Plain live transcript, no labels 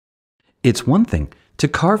It's one thing to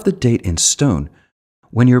carve the date in stone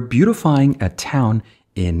when you're beautifying a town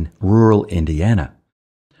in rural Indiana.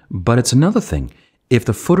 But it's another thing if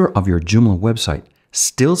the footer of your Joomla website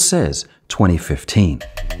still says 2015.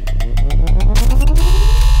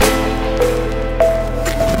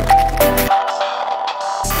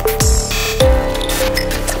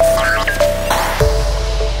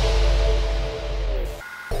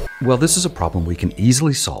 Well, this is a problem we can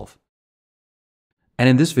easily solve. And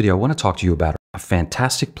in this video, I want to talk to you about a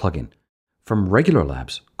fantastic plugin from Regular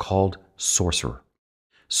Labs called Sourcerer.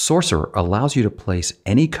 Sourcerer allows you to place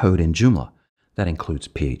any code in Joomla that includes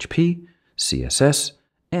PHP, CSS,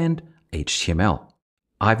 and HTML.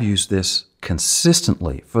 I've used this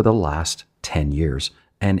consistently for the last 10 years,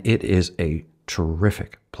 and it is a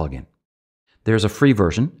terrific plugin. There's a free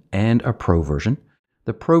version and a pro version.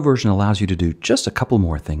 The pro version allows you to do just a couple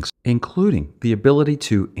more things, including the ability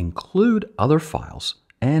to include other files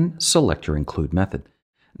and select your include method.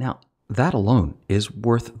 Now, that alone is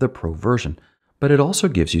worth the pro version, but it also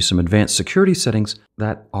gives you some advanced security settings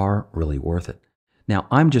that are really worth it. Now,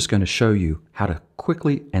 I'm just going to show you how to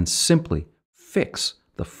quickly and simply fix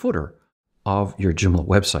the footer of your Joomla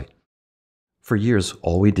website. For years,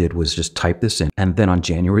 all we did was just type this in, and then on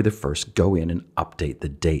January the 1st, go in and update the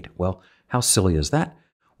date. Well, how silly is that?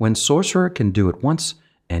 When Sourcerer can do it once,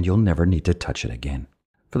 and you'll never need to touch it again.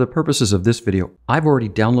 For the purposes of this video, I've already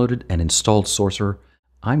downloaded and installed Sourcerer.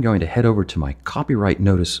 I'm going to head over to my copyright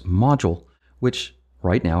notice module, which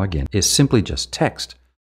right now, again, is simply just text.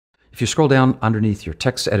 If you scroll down underneath your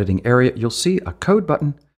text editing area, you'll see a code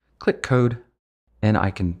button. Click code, and I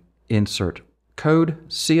can insert code,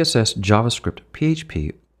 CSS, JavaScript,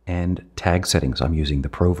 PHP, and tag settings. I'm using the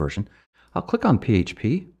pro version. I'll click on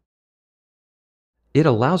PHP. It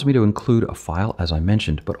allows me to include a file, as I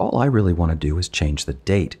mentioned, but all I really want to do is change the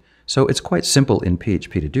date. So it's quite simple in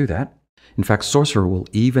PHP to do that. In fact, Sourcerer will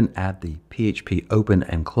even add the PHP open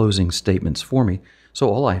and closing statements for me. So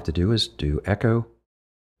all I have to do is do echo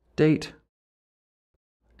date,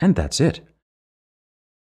 and that's it.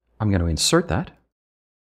 I'm going to insert that,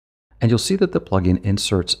 and you'll see that the plugin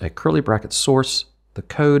inserts a curly bracket source, the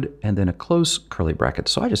code, and then a close curly bracket.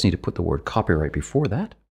 So I just need to put the word copyright before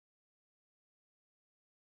that.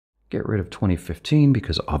 Get rid of 2015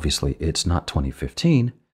 because obviously it's not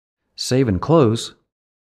 2015. Save and close.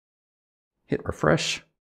 Hit refresh.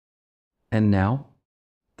 And now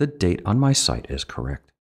the date on my site is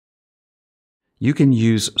correct. You can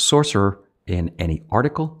use Sourcerer in any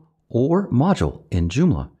article or module in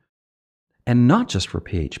Joomla. And not just for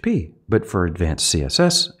PHP, but for advanced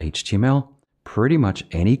CSS, HTML, pretty much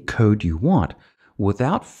any code you want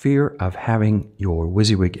without fear of having your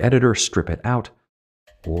WYSIWYG editor strip it out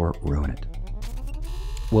or ruin it.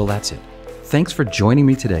 Well, that's it. Thanks for joining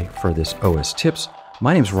me today for this OS Tips.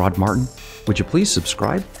 My name's Rod Martin. Would you please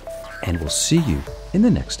subscribe? And we'll see you in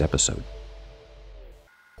the next episode.